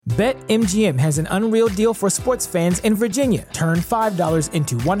BetMGM has an unreal deal for sports fans in Virginia. Turn $5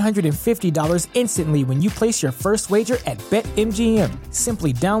 into $150 instantly when you place your first wager at BetMGM.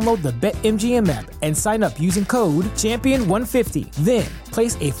 Simply download the BetMGM app and sign up using code Champion150. Then,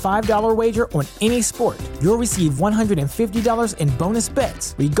 place a $5 wager on any sport. You'll receive $150 in bonus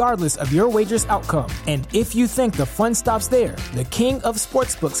bets, regardless of your wager's outcome. And if you think the fun stops there, the King of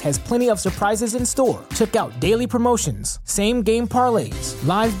Sportsbooks has plenty of surprises in store. Check out daily promotions, same-game parlays,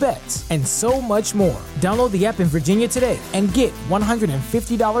 live bets, and so much more. Download the app in Virginia today and get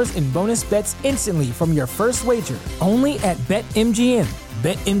 $150 in bonus bets instantly from your first wager. Only at BetMGM.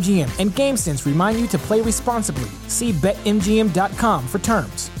 BetMGM and GameSense remind you to play responsibly. See BetMGM.com for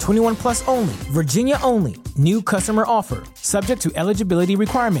terms. 21 plus only. Virginia only. New customer offer. Subject to eligibility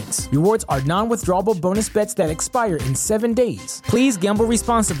requirements. Rewards are non-withdrawable bonus bets that expire in 7 days. Please gamble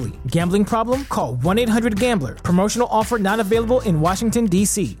responsibly. Gambling problem? Call 1-800-GAMBLER. Promotional offer not available in Washington,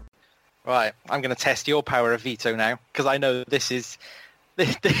 D.C. Right, I'm going to test your power of veto now, because I know this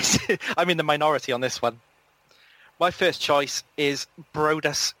I'm in the minority on this one. My first choice is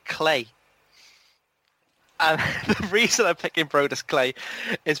Brodus Clay. And the reason I'm picking Brodus Clay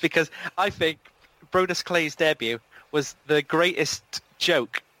is because I think Brodus Clay's debut was the greatest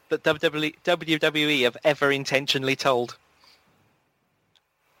joke that WWE have ever intentionally told.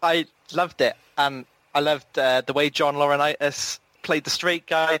 I loved it, and I loved the way John Laurinaitis played the straight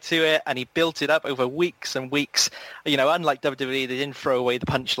guy to it, and he built it up over weeks and weeks. You know, unlike WWE, they didn't throw away the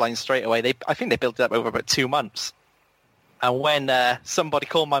punchline straight away. I think they built it up over about 2 months. And when Somebody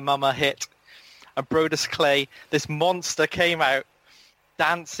Called My Mama hit, and Brodus Clay, this monster, came out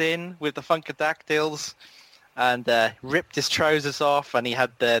dancing with the Funkadactyls and ripped his trousers off, and he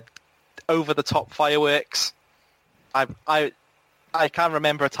had the over-the-top fireworks. I can't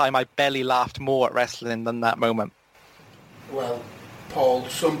remember a time I barely laughed more at wrestling than that moment. Well, Paul,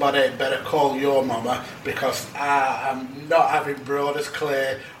 somebody better call your mama, because I am not having Brodus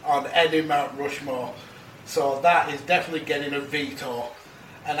Clay on any Mount Rushmore. So that is definitely getting a veto.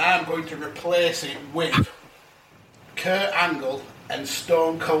 And I'm going to replace it with Kurt Angle and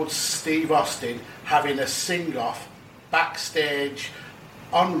Stone Cold Steve Austin having a sing-off backstage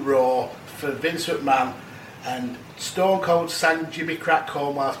on Raw for Vince McMahon. And Stone Cold sang Jimmy Crack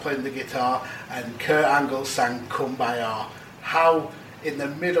Corn whilst playing the guitar, and Kurt Angle sang Kumbaya. How in the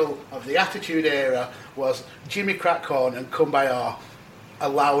middle of the Attitude Era was Jimmy Crack Corn and Kumbaya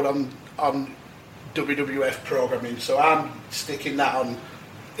allowed on WWF programming? So I'm sticking that on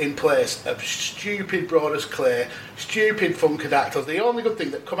in place of stupid Brodus Clay, stupid Funkadactyls. The only good thing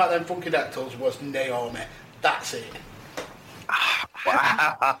that come out of them Funkadactyls was Naomi. That's it.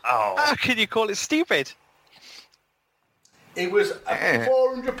 Wow. How can you call it stupid? It was a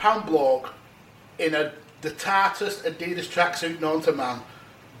 400-pound bloke in the tightest Adidas tracksuit known to man,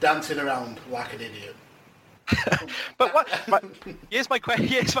 dancing around like an idiot. But here's my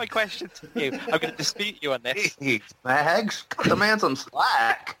question to you. I'm going to dispute you on this. Jeez, Mags, cut the man some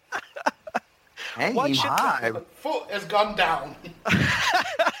slack. Hang him high. The foot has gone down.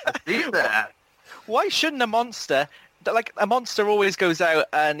 I see that. Why shouldn't a monster always goes out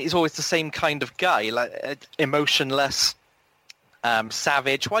and he's always the same kind of guy, like emotionless,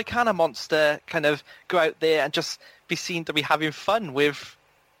 savage? Why can't a monster kind of go out there and just be seen to be having fun with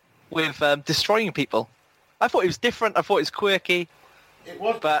destroying people? I thought it was different. I thought it was quirky. It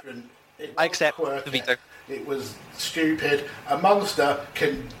was different. I accept quirky. the veto. It was stupid. A monster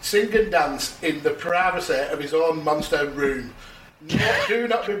can sing and dance in the privacy of his own monster room. Do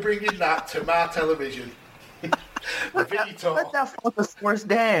not be bringing that to my television. Veto. Let that Funkasaurus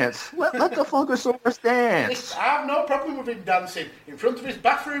dance. Let the Funkasaurus dance. I have no problem with him dancing in front of his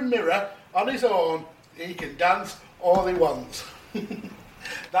bathroom mirror on his own. He can dance all he wants.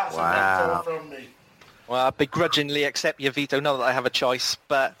 That's a veto from me. Well, I begrudgingly accept your veto now that I have a choice.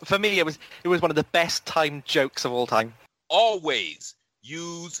 But for me, it was one of the best timed jokes of all time. Always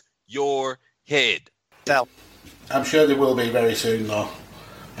use your head. Del. I'm sure they will be very soon, though.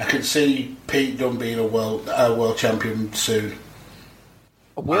 I can see Pete Dunne being a world champion soon.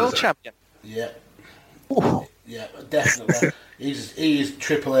 A world champion? Yeah. Ooh. Yeah, definitely. He's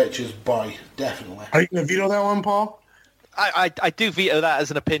Triple H's boy, definitely. Are you going to veto that one, Paul? I do veto that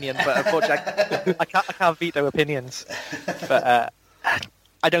as an opinion, but unfortunately I can't veto opinions. But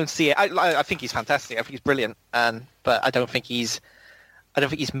I don't see it. I think he's fantastic. I think he's brilliant, but I don't think he's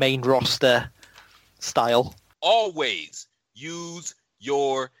main roster style. Always use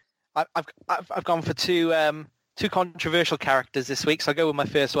your. I've gone for two controversial characters this week, so I'll go with my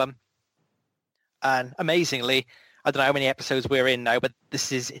first one. And amazingly, I don't know how many episodes we're in now, but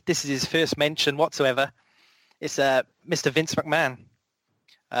this is his first mention whatsoever. It's Mr. Vince McMahon.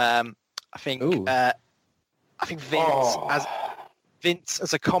 I think Vince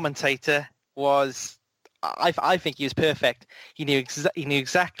as a commentator was. I think he was perfect. He knew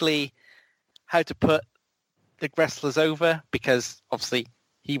exactly how to put the wrestlers over because obviously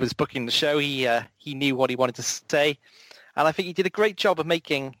he was booking the show. He knew what he wanted to say, and I think he did a great job of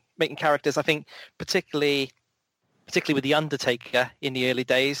making characters. I think particularly with the Undertaker in the early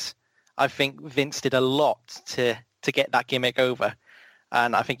days, I think Vince did a lot to get that gimmick over,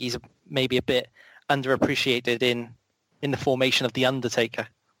 and I think he's maybe a bit underappreciated in the formation of the Undertaker.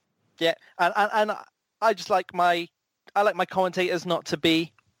 Yeah, and I just like my commentators not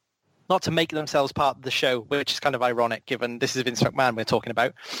to make themselves part of the show, which is kind of ironic given this is Vince McMahon we're talking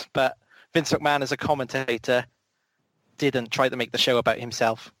about. But Vince McMahon as a commentator didn't try to make the show about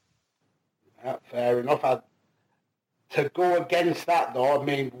himself. Fair enough. To go against that, though, I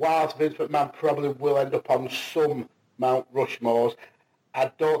mean, whilst Vince McMahon probably will end up on some Mount Rushmores,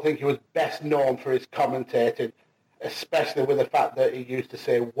 I don't think he was best known for his commentating, especially with the fact that he used to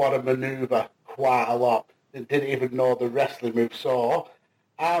say, "What a manoeuvre," quite a lot. He didn't even know the wrestling move. So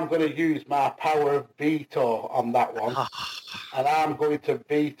I'm going to use my power of veto on that one. And I'm going to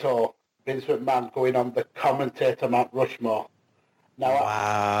veto Vince McMahon going on the commentator Mount Rushmore. Now,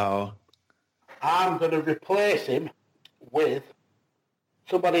 wow. I'm going to replace him with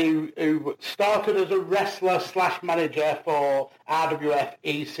somebody who started as a wrestler/manager for RWF,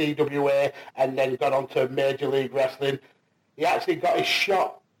 ECWA, and then got on to Major League Wrestling. He actually got his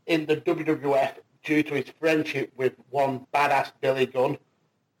shot in the WWF due to his friendship with one badass Billy Gunn.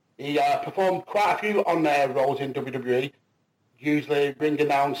 He performed quite a few on-air roles in WWE, usually ring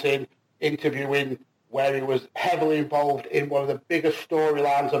announcing, interviewing, where he was heavily involved in one of the biggest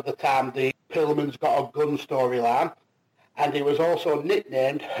storylines of the time, the Pillman's Got a Gun storyline. And he was also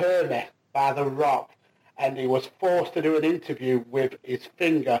nicknamed Hermie by The Rock. And he was forced to do an interview with his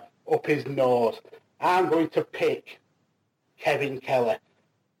finger up his nose. I'm going to pick Kevin Kelly.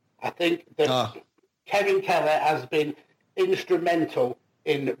 I think that Kevin Kelly has been instrumental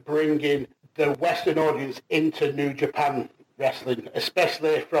in bringing the Western audience into New Japan wrestling,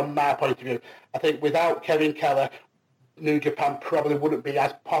 especially from my point of view. I think without Kevin Kelly, New Japan probably wouldn't be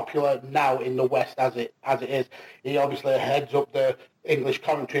as popular now in the West as it is. He obviously heads up the English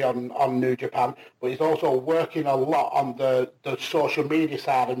commentary on New Japan, but he's also working a lot on the social media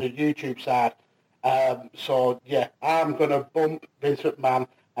side and the YouTube side. So, yeah, I'm going to bump Vince McMahon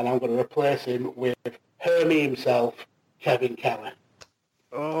and I'm going to replace him with Hermie himself, Kevin Kelly.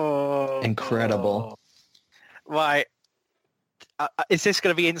 Oh, incredible. Right. Is this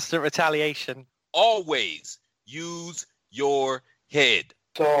going to be instant retaliation? Always use your head.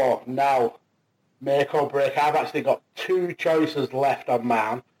 So now, make or break. I've actually got two choices left on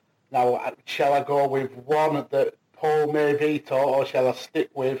mine. Now, shall I go with one that Paul may veto, or shall I stick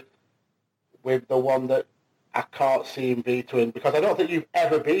with the one that I can't see him vetoing? Because I don't think you've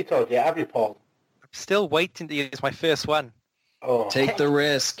ever vetoed yet, have you, Paul? I'm still waiting to use my first one. Oh. Take the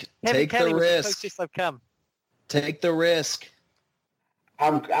risk. Kevin Take Kelly the was risk. the closest I've come. Take the risk.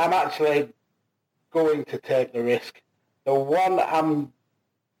 I'm actually going to take the risk. The one I'm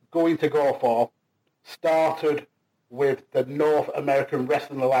going to go for started with the North American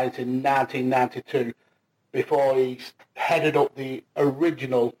Wrestling Alliance in 1992 before he headed up the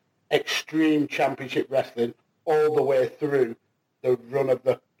original Extreme Championship Wrestling all the way through the run of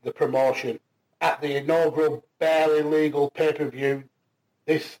the promotion. At the inaugural barely legal pay-per-view,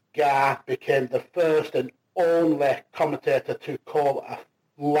 this guy became the first and only commentator to call a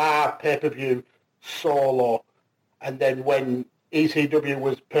live pay-per-view solo. And then when ECW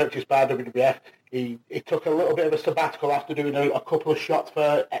was purchased by WWF, he took a little bit of a sabbatical after doing a couple of shots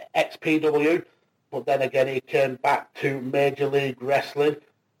for XPW, but then again he came back to Major League Wrestling,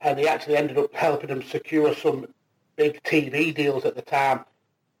 and he actually ended up helping them secure some big TV deals at the time.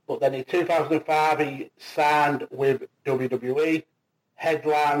 But then in 2005 he signed with WWE,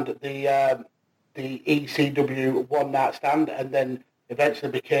 headlined the ECW One Night Stand, and then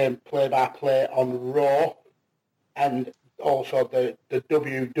eventually became play-by-play on Raw, and also the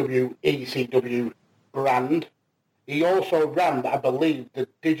WWECW brand. He also ran, I believe, the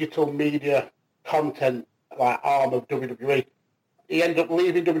digital media content arm of WWE. He ended up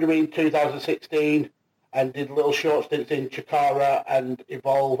leaving WWE in 2016 and did little short stints in Chikara and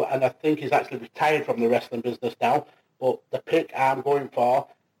Evolve, and I think he's actually retired from the wrestling business now. But the pick I'm going for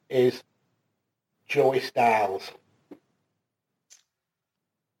is Joey Styles.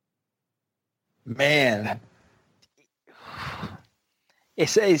 Man.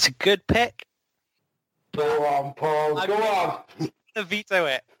 It's a good pick. Go on, Paul. Go on. I'm going to veto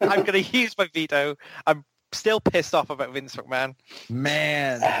it. I'm going to use my veto. I'm still pissed off about Vince McMahon.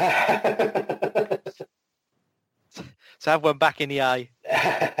 Man. So have one back in the eye.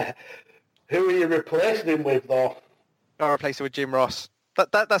 Who are you replacing him with, though? I'll replace it with Jim Ross.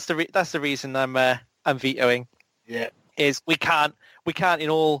 That's the reason I'm vetoing. Yeah. Is we can't in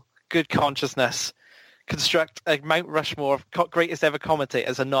all good consciousness construct a Mount Rushmore of greatest ever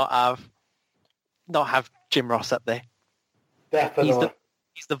commentators and not have Jim Ross up there. Definitely.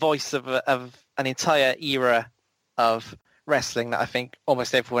 He's the voice of an entire era of wrestling that I think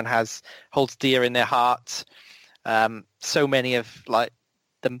almost everyone holds dear in their hearts. So many of like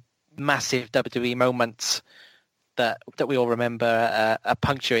the massive WWE moments that we all remember are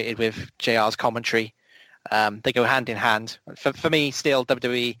punctuated with JR's commentary. They go hand in hand. For me, still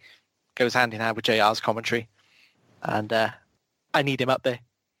WWE goes hand in hand with JR's commentary, and I need him up there.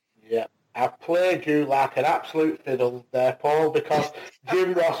 Yeah, I've played you like an absolute fiddle there, Paul, because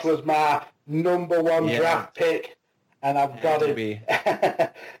Jim Ross was my number one draft pick, and I've got him.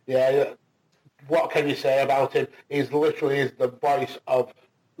 Yeah, what can you say about him? He's literally the voice of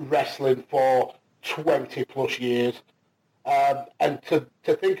wrestling for 20 plus years. And to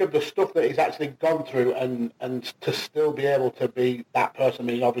think of the stuff that he's actually gone through and to still be able to be that person.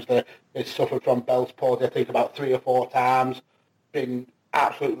 I mean, obviously, he's suffered from Bell's palsy, I think, about 3 or 4 times, been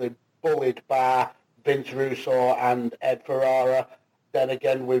absolutely bullied by Vince Russo and Ed Ferrara. Then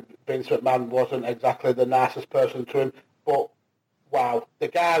again, with Vince McMahon, wasn't exactly the nicest person to him. But, wow, the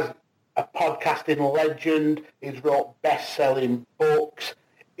guy's a podcasting legend. He's wrote best-selling books.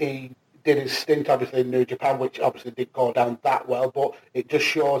 He did his stint, obviously, in New Japan, which obviously didn't go down that well, but it just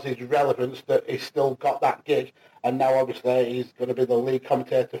shows his relevance that he's still got that gig. And now, obviously, he's going to be the lead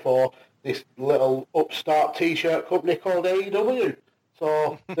commentator for this little upstart T-shirt company called AEW.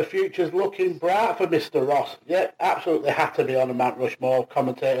 So the future's looking bright for Mr. Ross. Yeah, absolutely had to be on a Mount Rushmore of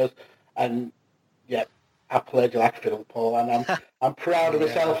commentators. And, yeah, I played you like a fiddle, Paul, and I'm proud of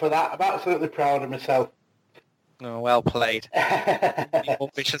myself for that. I'm absolutely proud of myself. Oh, well played. More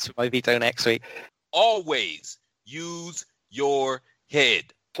visions for my veto next week. Always use your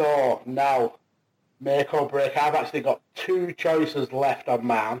head. So now, make or break. I've actually got 2 choices left on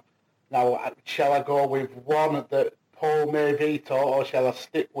mine. Now, shall I go with one that Paul may veto, or shall I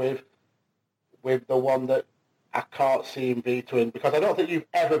stick with the one that I can't see him vetoing? Because I don't think you've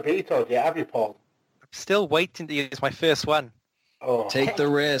ever vetoed yet, have you, Paul? I'm still waiting to use my first one. Oh. Take the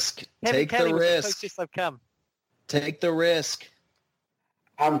risk. Kevin Take Kelly the was risk. closest I've come. Take the risk.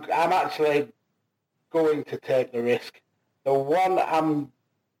 I'm actually going to take the risk. The one I'm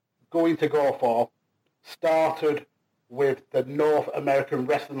going to go for started with the North American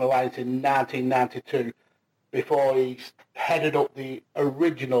Wrestling Alliance in 1992 before he headed up the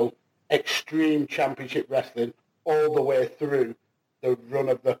original Extreme Championship Wrestling all the way through the run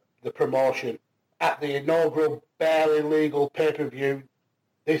of the promotion. At the inaugural barely legal pay-per-view,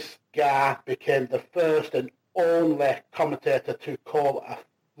 this guy became the first and only commentator to call a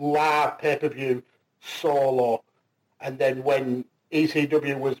live pay-per-view solo. And then when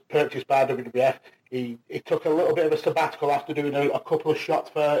ECW was purchased by WWF, he took a little bit of a sabbatical after doing a couple of shots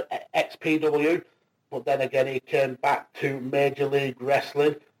for XPW, but then again he came back to Major League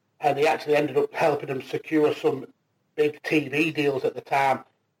Wrestling, and he actually ended up helping them secure some big TV deals at the time.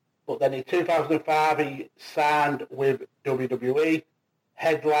 But then in 2005 he signed with WWE,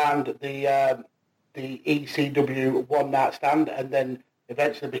 headlined the ECW One Night Stand, and then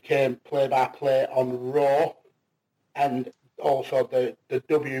eventually became play-by-play on Raw, and also the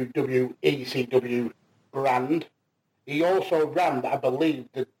WWECW brand. He also ran, I believe,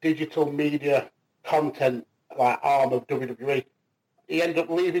 the digital media content arm of WWE. He ended up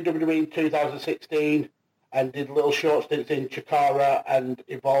leaving WWE in 2016 and did little short stints in Chikara and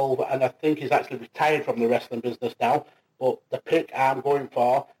Evolve, and I think he's actually retired from the wrestling business now. But the pick I'm going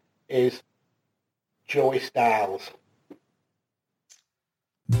for is Joey Styles.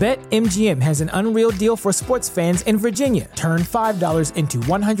 BetMGM has an unreal deal for sports fans in Virginia. Turn $5 into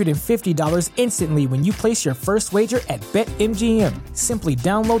 $150 instantly when you place your first wager at BetMGM. Simply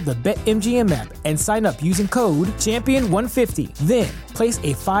download the BetMGM app and sign up using code Champion150. Then, place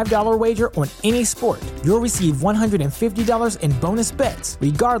a $5 wager on any sport. You'll receive $150 in bonus bets,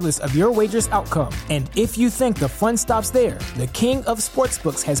 regardless of your wager's outcome. And if you think the fun stops there, the king of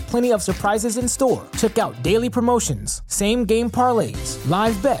sportsbooks has plenty of surprises in store. Check out daily promotions, same-game parlays,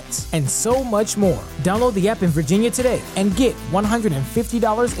 live bets, and so much more. Download the app in Virginia today and get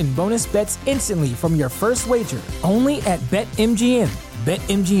 $150 in bonus bets instantly from your first wager. Only at BetMGM.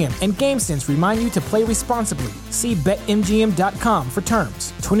 BetMGM and GameSense remind you to play responsibly. See BetMGM.com for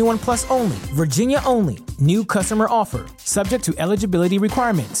terms. 21 plus only. Virginia only. New customer offer. Subject to eligibility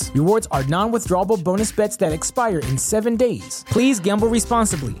requirements. Rewards are non-withdrawable bonus bets that expire in 7 days. Please gamble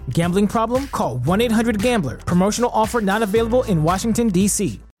responsibly. Gambling problem? Call 1-800-GAMBLER. Promotional offer not available in Washington,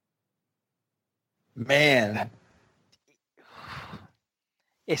 D.C. Man.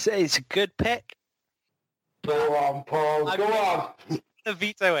 It's a good pick. Go on, Paul. Go on. I'm going to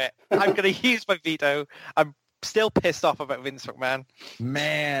veto it. I'm going to use my veto. I'm still pissed off about Vince McMahon.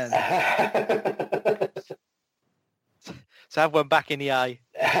 Man. So have one back in the eye.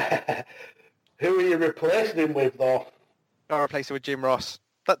 Who are you replacing him with, though? I'll replace it with Jim Ross.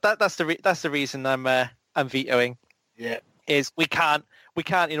 That's the reason I'm vetoing. Yeah. Is we can't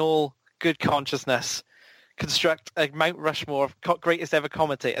in all good consciousness construct a Mount Rushmore of greatest ever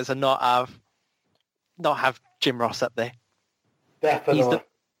commentators and not have Jim Ross up there. Definitely.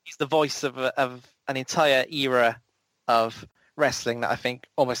 He's the voice of an entire era of wrestling that I think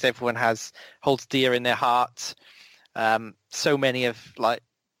almost everyone holds dear in their hearts. So many of like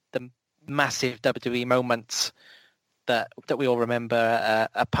the massive WWE moments that we all remember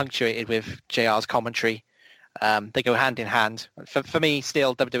are punctuated with JR's commentary. They go hand in hand. For me,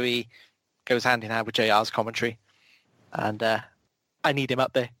 still WWE goes hand in hand with JR's commentary, and I need him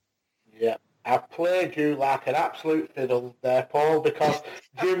up there. Yeah. I've played you like an absolute fiddle there, Paul, because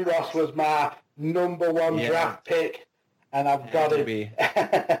Jim Ross was my number one draft pick, and I've got him.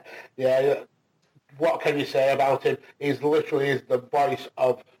 Yeah, what can you say about him? He's literally the voice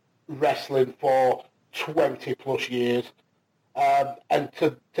of wrestling for 20 plus years. And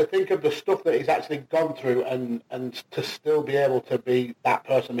to think of the stuff that he's actually gone through and to still be able to be that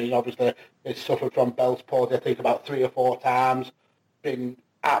person. I mean, obviously, he's suffered from Bell's palsy, I think, about 3 or 4 times, been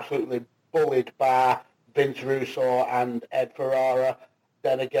absolutely bullied by Vince Russo and Ed Ferrara.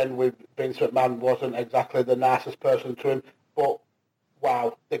 Then again, with Vince McMahon wasn't exactly the nicest person to him. But,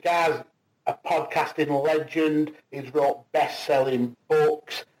 wow, the guy's a podcasting legend. He's wrote best-selling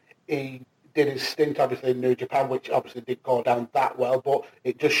books. He did his stint, obviously, in New Japan, which obviously did go down that well, but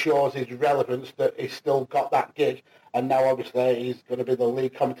it just shows his relevance that he's still got that gig. And now, obviously, he's going to be the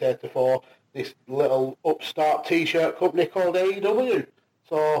lead commentator for this little upstart T-shirt company called AEW.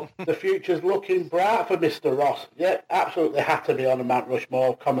 So the future's looking bright for Mr. Ross. Yeah, absolutely had to be on a Mount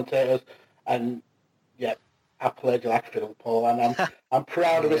Rushmore of commentators. And, yeah, I played you like a fiddle, Paul, and I'm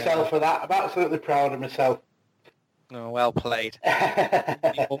proud of myself for that. I'm absolutely proud of myself. Oh, well played.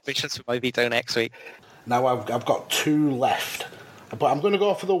 More visions for my veto next week. Now I've got 2 left, but I'm going to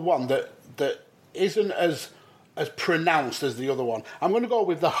go for the one that isn't as pronounced as the other one. I'm going to go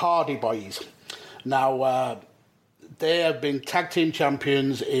with the Hardy Boys. Now, they have been tag team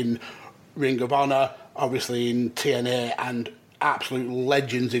champions in Ring of Honor, obviously in TNA, and absolute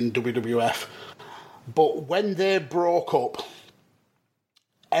legends in WWF. But when they broke up,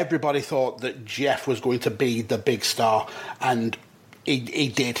 everybody thought that Jeff was going to be the big star, and he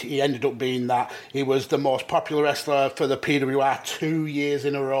did. He ended up being that. He was the most popular wrestler for the PWR 2 years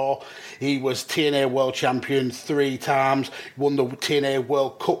in a row. He was TNA World Champion 3 times, won the TNA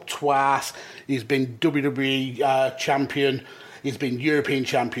World Cup twice. He's been WWE Champion. He's been European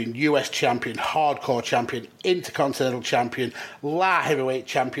Champion, US Champion, Hardcore Champion, Intercontinental Champion, Light Heavyweight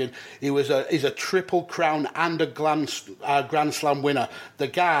Champion. He's a Triple Crown and a Grand Slam winner. The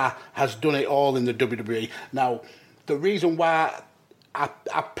guy has done it all in the WWE. Now, the reason why I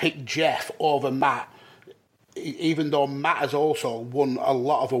picked Jeff over Matt, even though Matt has also won a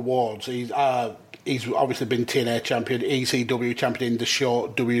lot of awards. He's obviously been TNA champion, ECW champion in the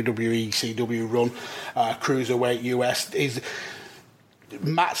short WWE ECW run, Cruiserweight US.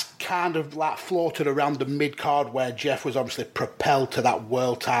 Matt's kind of like floated around the mid-card where Jeff was obviously propelled to that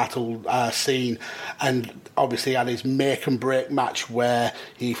world title scene, and obviously had his make and break match where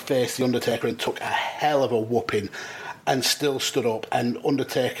he faced The Undertaker and took a hell of a whooping and still stood up, and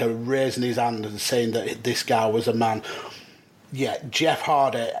Undertaker raising his hand and saying that this guy was a man. Yeah, Jeff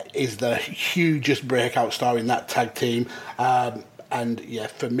Hardy is the hugest breakout star in that tag team, and yeah,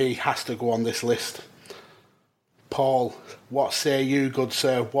 for me, has to go on this list. Paul, what say you, good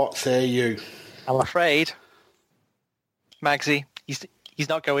sir? What say you? I'm afraid, Magsy, he's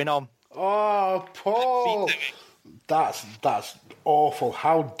not going on. Oh, Paul, that's awful.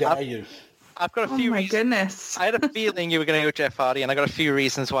 How dare you? I've got a few. Oh my reasons. goodness! I had a feeling you were going to go Jeff Hardy, and I got a few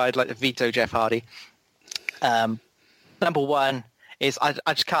reasons why I'd like to veto Jeff Hardy. Number one is I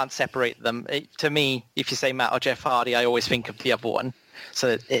just can't separate them. To me, if you say Matt or Jeff Hardy, I always think of the other one.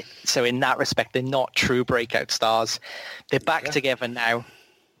 So in that respect, they're not true breakout stars. They're back together now,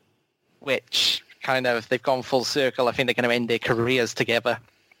 which they've gone full circle. I think they're going to end their careers together.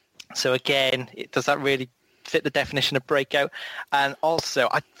 So again, does that really fit the definition of breakout? And also,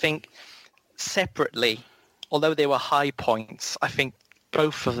 I think separately, although they were high points, I think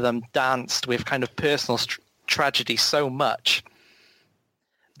both of them danced with kind of personal tragedy so much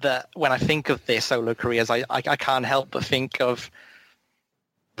that when I think of their solo careers, I can't help but think of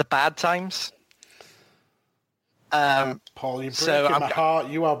the bad times. Paul, you're breaking my heart.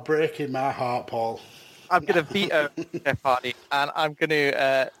 You are breaking my heart, Paul. I'm going to veto Jeff Hardy, and I'm going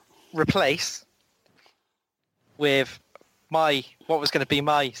to replace with what was going to be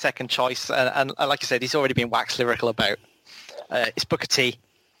my second choice, and like I said, he's already been wax lyrical about. It's Booker T.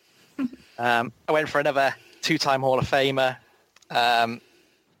 I went for another two-time Hall of Famer.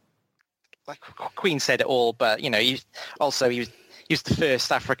 Like Queen said it all, but he was the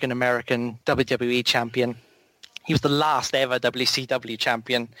first African American WWE champion. He was the last ever WCW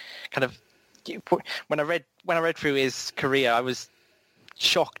champion. Kind of when I read through his career, I was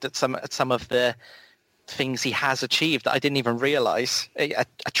shocked at some of the things he has achieved that I didn't even realize. A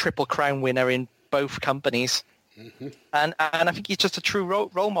triple crown winner in both companies. Mm-hmm. And I think he's just a true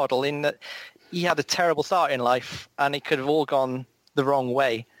role model in that he had a terrible start in life and it could have all gone the wrong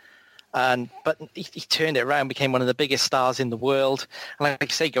way. But he turned it around, became one of the biggest stars in the world. And like you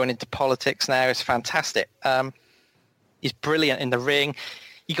say, going into politics now is fantastic. He's brilliant in the ring.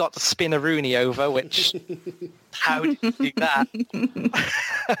 He got the spin a Rooney over, which how did you do that?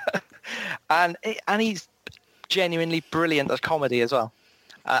 and he's genuinely brilliant at comedy as well.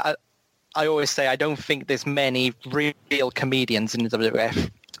 I always say I don't think there's many real comedians in the WWF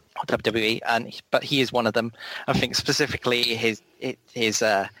or WWE, but he is one of them. I think specifically his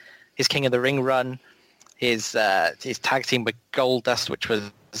King of the Ring run, his tag team with Goldust, which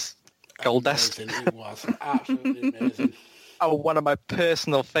was Goldust. Amazing. It was absolutely amazing. Oh, one of my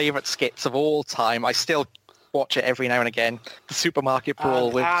personal favourite skits of all time. I still watch it every now and again. The supermarket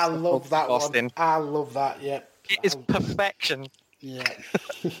brawl with I love that Austin. one. I love that. Yeah, it is perfection. Yeah.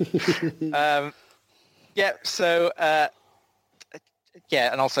 So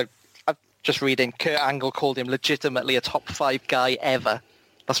and also I'm just reading. Kurt Angle called him legitimately a top 5 guy ever.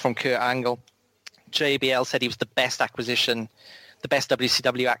 That's from Kurt Angle. JBL said he was the best acquisition, the best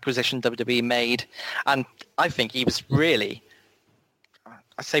WCW acquisition WWE made. And I think he was really,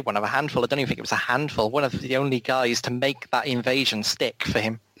 I say one of a handful. I don't even think it was a handful. One of the only guys to make that invasion stick for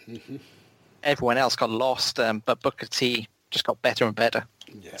him. Mm-hmm. Everyone else got lost, but Booker T just got better and better.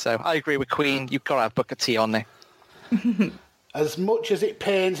 Yeah. So I agree with Queen. You've got to have Booker T on there. As much as it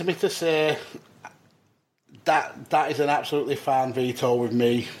pains me to say, that is an absolutely fine veto with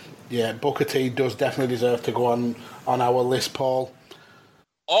me. Yeah, Booker T does definitely deserve to go on our list, Paul.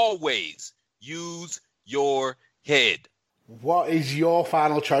 Always use your head. What is your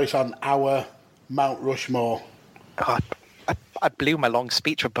final choice on our Mount Rushmore? God, I blew my long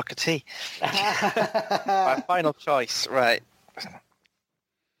speech with Booker T. My final choice, right.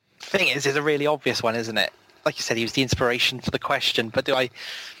 Thing is, it's a really obvious one, isn't it? Like you said, he was the inspiration for the question, but do I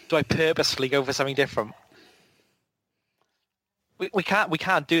purposefully go for something different? We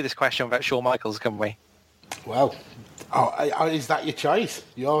can't do this question without Shawn Michaels, can we? Well, is that your choice?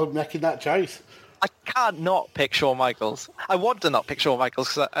 You're making that choice. I can't not pick Shawn Michaels. I want to not pick Shawn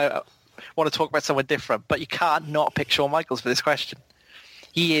Michaels because I want to talk about someone different, but you can't not pick Shawn Michaels for this question.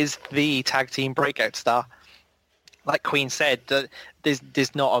 He is the tag team breakout star. Like Queen said,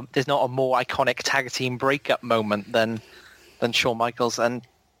 there's not a more iconic tag team breakup moment than Shawn Michaels, and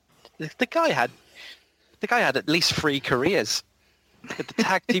the guy had at least 3 careers. The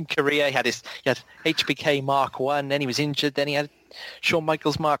tag team career, he had HBK Mark 1, then he was injured, then he had Shawn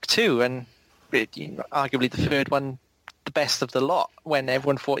Michaels Mark 2, and arguably the third one, the best of the lot, when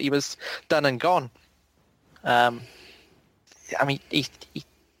everyone thought he was done and gone. I mean, he's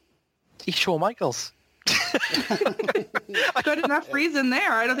Shawn Michaels. Good enough reason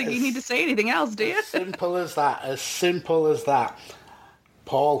there. I don't think you need to say anything else, do you? As simple as that.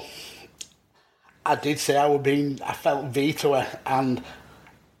 Paul, I did say I felt vetoer, and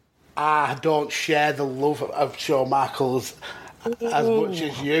I don't share the love of Shawn Michaels as much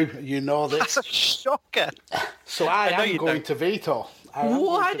as you. You know this. That's a shocker. So I am going to veto.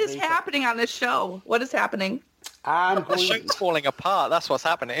 What is happening on this show? What is happening? The show's falling apart. That's what's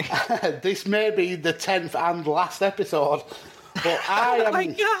happening. This may be the 10th and last episode, but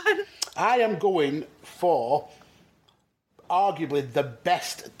I am going for arguably the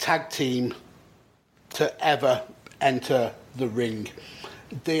best tag team to ever enter the ring.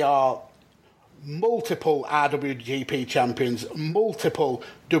 They are multiple RWGP champions, multiple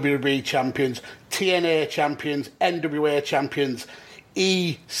WWE champions, TNA champions, NWA champions,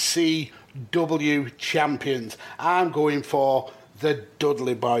 EC AEW champions. I'm going for the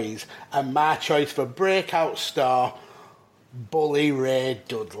Dudley Boys, and my choice for breakout star, Bully Ray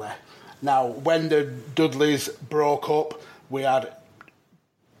Dudley. Now, when the Dudleys broke up, we had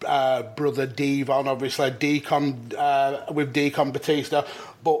brother Devon, obviously, with Deacon Batista,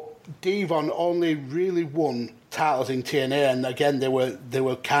 but Devon only really won titles in TNA, and again, they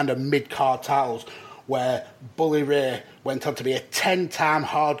were kind of mid-card titles, where Bully Ray went on to be a 10-time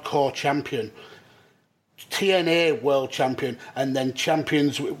hardcore champion, TNA World Champion, and then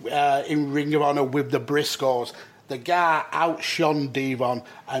champions in Ring of Honor with the Briscoes. The guy outshone Devon,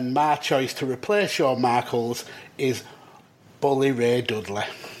 and my choice to replace Shawn Michaels is Bully Ray Dudley.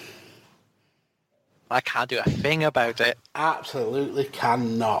 I can't do a thing about it. Absolutely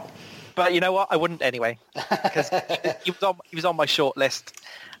cannot. But you know what? I wouldn't anyway, because he was on my short list.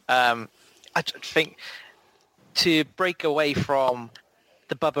 I think to break away from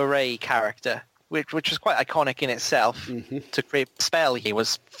the Bubba Ray character, which was quite iconic in itself, to create Spell, he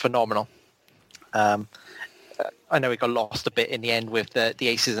was phenomenal. I know he got lost a bit in the end with the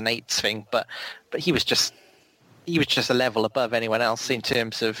aces and eights thing, but he was just a level above anyone else in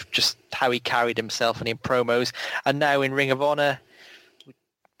terms of just how he carried himself and in promos. And now in Ring of Honor,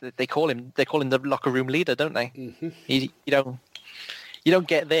 they call him the locker room leader, don't they? Mm-hmm. You don't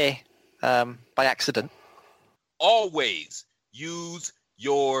get there by accident. Always use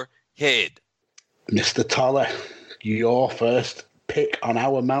your head. Mr. Toller, your first pick on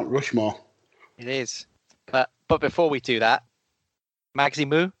our Mount Rushmore. It is. But before we do that, Magsy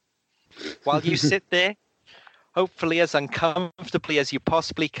Moo, while you sit there, hopefully as uncomfortably as you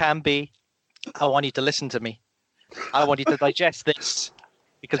possibly can be, I want you to listen to me. I want you to digest this.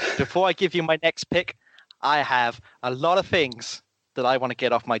 Because before I give you my next pick, I have a lot of things that I want to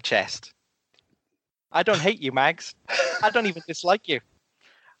get off my chest. I don't hate you, Mags. I don't even dislike you.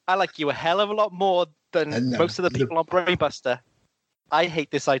 I like you a hell of a lot more than most of the people on Brainbuster. I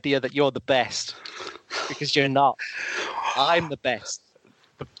hate this idea that you're the best, because you're not. I'm the best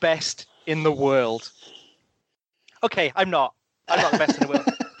in the world. Okay, I'm not the best in the world.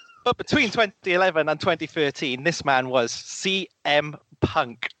 But between 2011 and 2013, this man was CM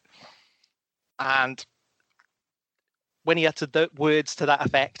Punk. And when he uttered the words to that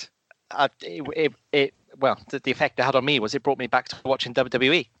effect, the effect it had on me was it brought me back to watching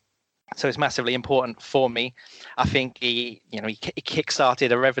WWE. So it's massively important for me. I think he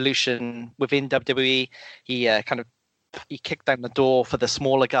kick-started a revolution within WWE. He kicked down the door for the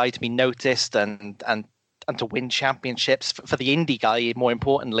smaller guy to be noticed and to win championships, for the indie guy, more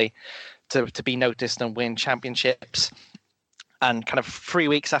importantly, to be noticed and win championships. And kind of 3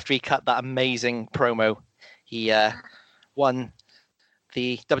 weeks after he cut that amazing promo, he won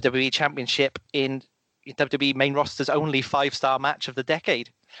the WWE Championship in WWE main roster's only 5-star match of the decade.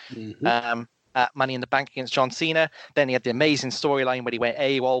 Mm-hmm. At Money in the Bank against John Cena. Then he had the amazing storyline where he went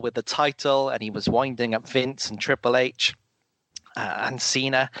AWOL with the title and he was winding up Vince and Triple H and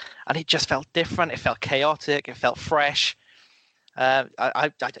Cena, and it just felt different. It felt chaotic. It felt fresh. At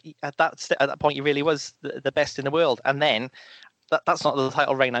that point, he really was the best in the world. And then that's not the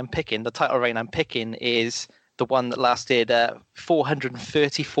title reign I'm picking. The title reign I'm picking is the one that lasted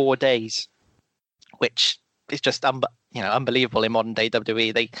 434 days, which is just unbelievable in modern day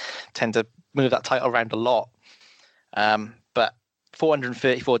WWE. They tend to move that title around a lot. But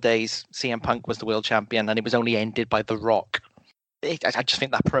 434 days, CM Punk was the world champion, and it was only ended by The Rock. I just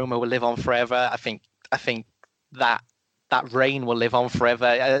think that promo will live on forever. I think that reign will live on forever,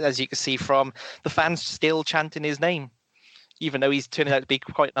 as you can see from the fans still chanting his name. Even though he's turning out to be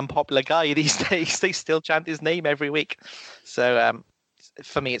quite an unpopular guy these days, they still chant his name every week. So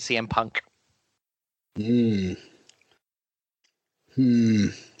for me, it's CM Punk. I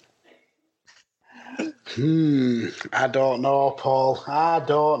don't know, Paul. I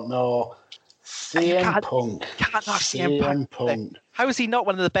don't know. CM Punk. CM Punk. How is he not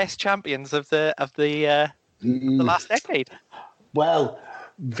one of the best champions of the last decade? Well,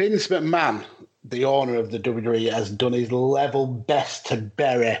 Vince McMahon, the owner of the WWE, has done his level best to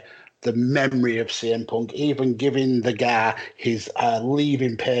bury the memory of CM Punk, even giving the guy his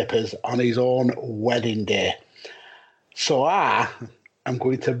leaving papers on his own wedding day. So I am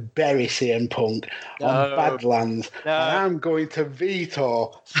going to bury CM Punk on Badlands, and I'm going to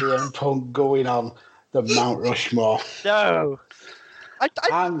veto CM Punk going on the Mount Rushmore. No. I'd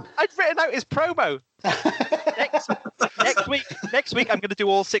written out his promo. Next week, I'm going to do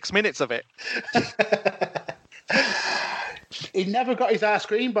all 6 minutes of it. He never got his ice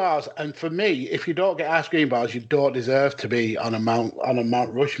cream bars, and for me, if you don't get ice cream bars, you don't deserve to be on a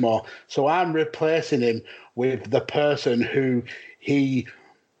Mount Rushmore. So I'm replacing him with the person who he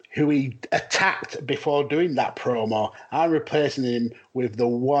who he attacked before doing that promo. I'm replacing him with the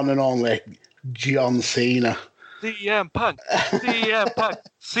one and only John Cena. CM Punk, CM Punk,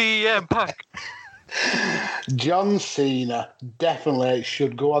 CM Punk. John Cena definitely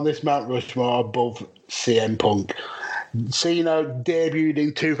should go on this Mount Rushmore above CM Punk. Cena debuted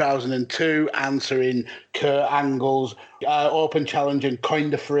in 2002, answering Kurt Angle's open challenge and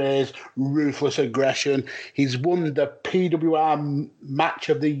coined the phrase ruthless aggression. He's won the PWR Match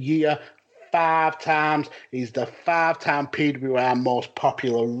of the Year 5 times. He's the 5-time PWR most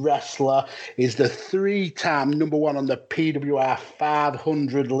popular wrestler. He's the 3-time #1 on the PWR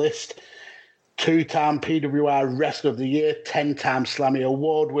 500 list. 2-time PWR Wrestler of the Year, 10-time Slammy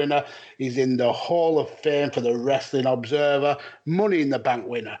Award winner. He's in the Hall of Fame for the Wrestling Observer, Money in the Bank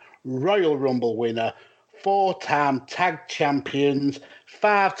winner, Royal Rumble winner, 4-time Tag Champions,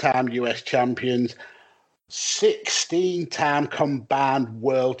 5-time US Champions, 16-time Combined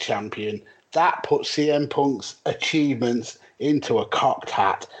World Champion. That puts CM Punk's achievements into a cocked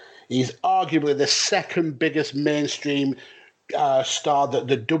hat. He's arguably the second biggest mainstream star that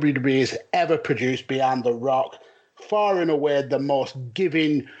the WWE has ever produced behind The Rock. Far and away the most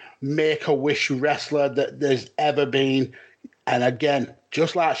giving Make-A-Wish wrestler that there's ever been. And again,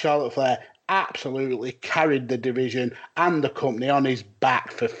 just like Charlotte Flair, absolutely carried the division and the company on his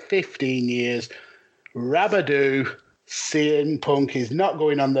back for 15 years. Rabadoo, CM Punk is not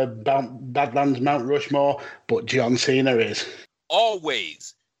going on the Badlands Mount Rushmore, but John Cena is.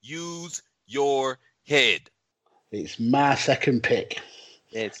 Always use your head. It's my second pick.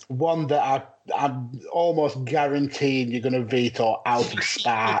 It's one that I'm almost guaranteeing you're going to veto out of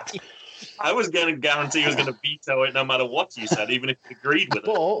spite. I was going to guarantee you was going to veto it no matter what you said, even if you agreed with it.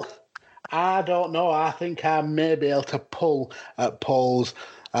 But I don't know. I think I may be able to pull at Paul's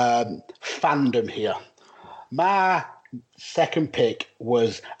fandom here. My second pick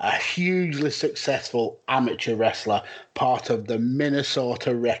was a hugely successful amateur wrestler, part of the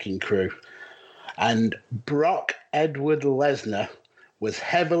Minnesota Wrecking Crew. And Brock Edward Lesnar was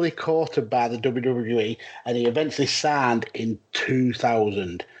heavily courted by the WWE, and he eventually signed in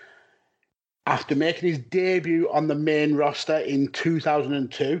 2000. After making his debut on the main roster in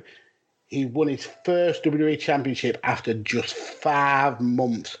 2002, he won his first WWE Championship after just 5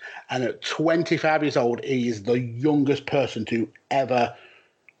 months. And at 25 years old, he is the youngest person to ever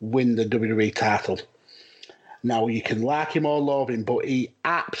win the WWE title. Now, you can like him or love him, but he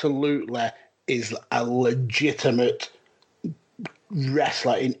absolutely is a legitimate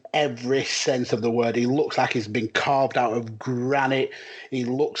wrestler in every sense of the word. He looks like he's been carved out of granite. He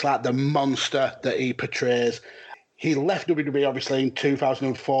looks like the monster that he portrays. He left WWE, obviously, in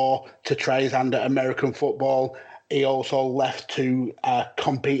 2004 to try his hand at American football. He also left to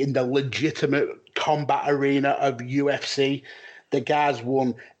compete in the legitimate combat arena of UFC. The guy's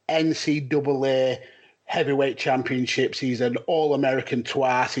won NCAA heavyweight championships. He's an All-American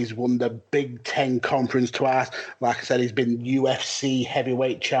twice. He's won the Big Ten Conference twice. Like I said, he's been UFC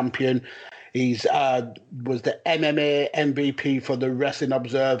heavyweight champion. He's was the MMA MVP for the Wrestling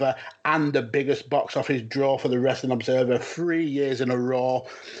Observer and the biggest box office draw for the Wrestling Observer 3 years in a row.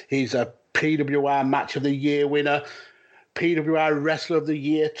 He's a PWR Match of the Year winner, PWR Wrestler of the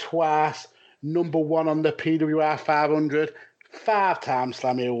Year twice, #1 on the PWR 500, 5-time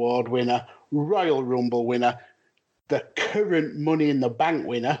Slammy Award winner, Royal Rumble winner, the current Money in the Bank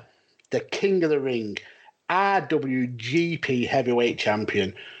winner, the King of the Ring, IWGP Heavyweight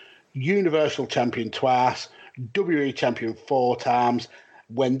Champion, Universal Champion twice, WWE Champion 4 times.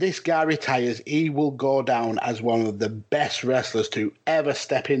 When this guy retires, he will go down as one of the best wrestlers to ever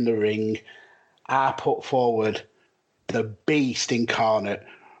step in the ring. I put forward the beast incarnate,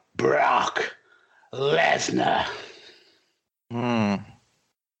 Brock Lesnar.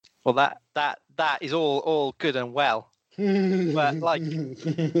 Well, that is all good and well, but like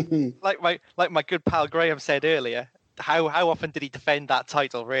my good pal Graham said earlier, how often did he defend that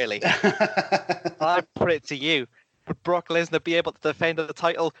title, really? I put it to you: would Brock Lesnar be able to defend the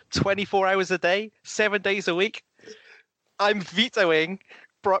title 24 hours a day, 7 days a week? I'm vetoing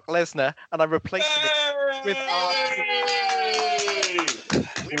Brock Lesnar, and I'm replacing it with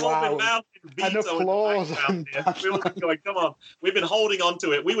We've all been mouthing veto. An applause. We were going, come on. We've been holding on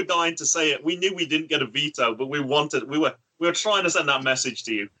to it. We were dying to say it. We knew we didn't get a veto, but we were trying to send that message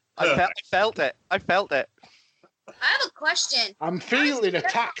to you. I felt it. I felt it. I have a question. I'm feeling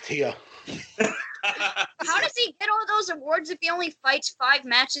attacked here. How does he get all those awards if he only fights 5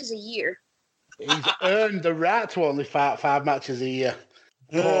 matches a year? He's earned the right to only fight 5 matches a year.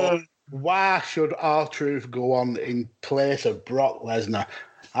 But why should R-Truth go on in place of Brock Lesnar?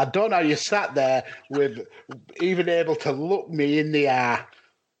 I don't know. You sat there with even able to look me in the eye.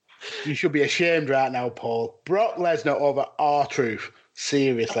 You should be ashamed right now, Paul. Brock Lesnar over R-Truth.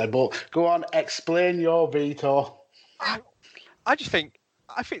 Seriously, but go on, explain your veto. I think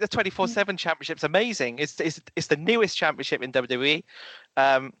the 24/7 championship's amazing. It's the newest championship in WWE.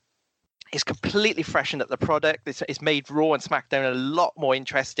 It's completely freshened up the product. It's made Raw and SmackDown a lot more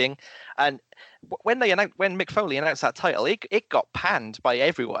interesting. And when Mick Foley announced that title, it got panned by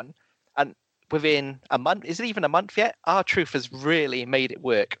everyone. And within a month, is it even a month yet? R-Truth has really made it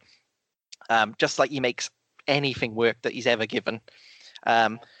work. Just like he makes anything work that he's ever given.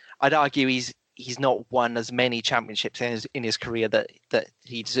 I'd argue he's not won as many championships in his career that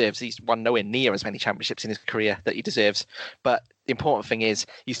he deserves. He's won nowhere near as many championships in his career that he deserves. But the important thing is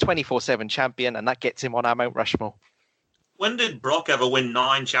he's 24/7 champion, and that gets him on our Mount Rushmore. When did Brock ever win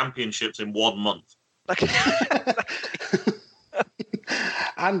 9 championships in 1 month?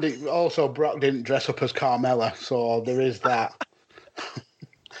 And also, Brock didn't dress up as Carmella, so there is that.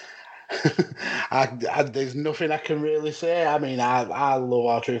 There's nothing I can really say. I mean, I love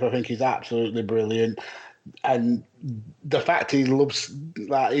R-Truth. I think he's absolutely brilliant. And the fact he loves,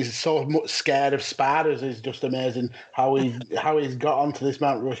 like, he's so much scared of spiders is just amazing. How he's got onto this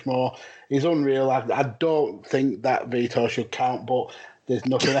Mount Rushmore is unreal. I don't think that veto should count, but there's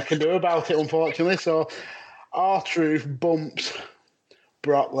nothing I can do about it, unfortunately. So R-Truth bumps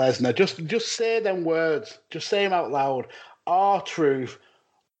Brock Lesnar. Just say them words. Just say them out loud. R-Truth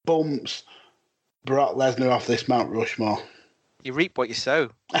bumps Brock Lesnar off this Mount Rushmore. You reap what you sow.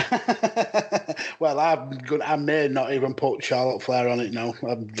 Well, I may not even put Charlotte Flair on it now.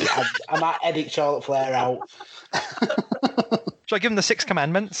 I might edit Charlotte Flair out. Shall I give him the 6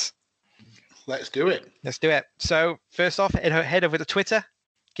 commandments? Let's do it. Let's do it. So first off, head over to Twitter.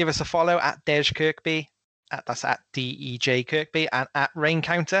 Give us a follow at Dej Kirkby. That's at DEJ Kirkby and at Rain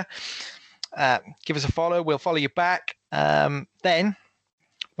Counter. Give us a follow. We'll follow you back. Then,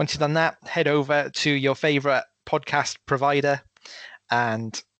 once you've done that, head over to your favorite podcast provider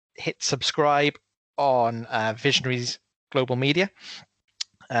and hit subscribe on Visionaries Global Media,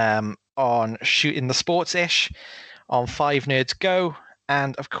 on Shooting the Sports-ish, on 5 Nerds Go,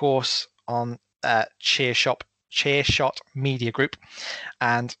 and of course on Chairshot Media Group.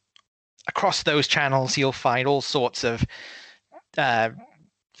 And across those channels, you'll find all sorts of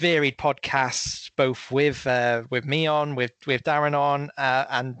varied podcasts, both with me on, with Darren on,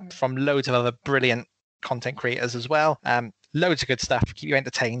 and from loads of other brilliant content creators as well. Loads of good stuff to keep you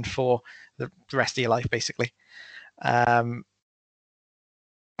entertained for the rest of your life, basically. That's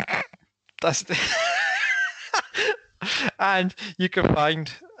and you can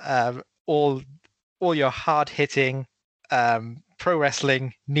find all your hard-hitting pro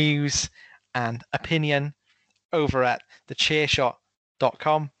wrestling news and opinion over at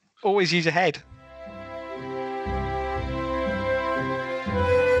thechairshot.com. Always use your head.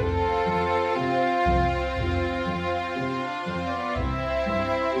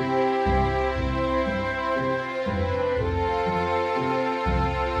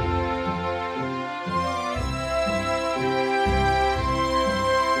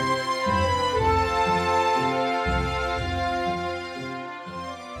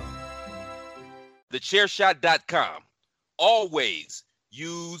 Thechairshot.com. Always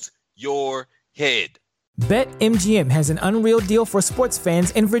use your head. BetMGM has an unreal deal for sports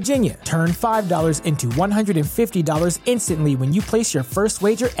fans in Virginia. Turn $5 into $150 instantly when you place your first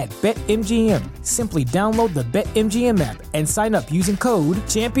wager at BetMGM. Simply download the BetMGM app and sign up using code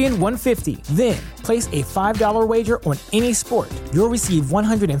Champion150. Then, place a $5 wager on any sport. You'll receive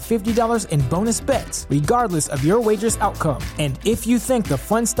 $150 in bonus bets, regardless of your wager's outcome. And if you think the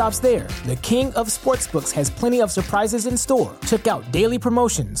fun stops there, the king of sportsbooks has plenty of surprises in store. Check out daily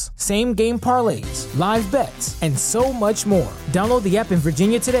promotions, same-game parlays, live bets, and so much more. Download the app in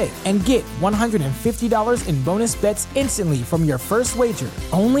Virginia today and get $150 in bonus bets instantly from your first wager.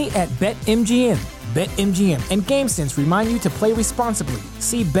 Only at BetMGM. BetMGM and GameSense remind you to play responsibly.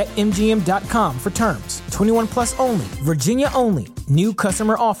 See BetMGM.com for terms. 21 plus only. Virginia only. New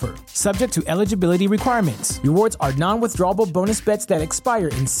customer offer. Subject to eligibility requirements. Rewards are non-withdrawable bonus bets that expire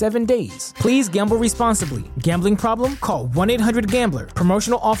in 7 days. Please gamble responsibly. Gambling problem? Call 1-800-GAMBLER.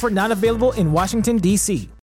 Promotional offer not available in Washington, D.C.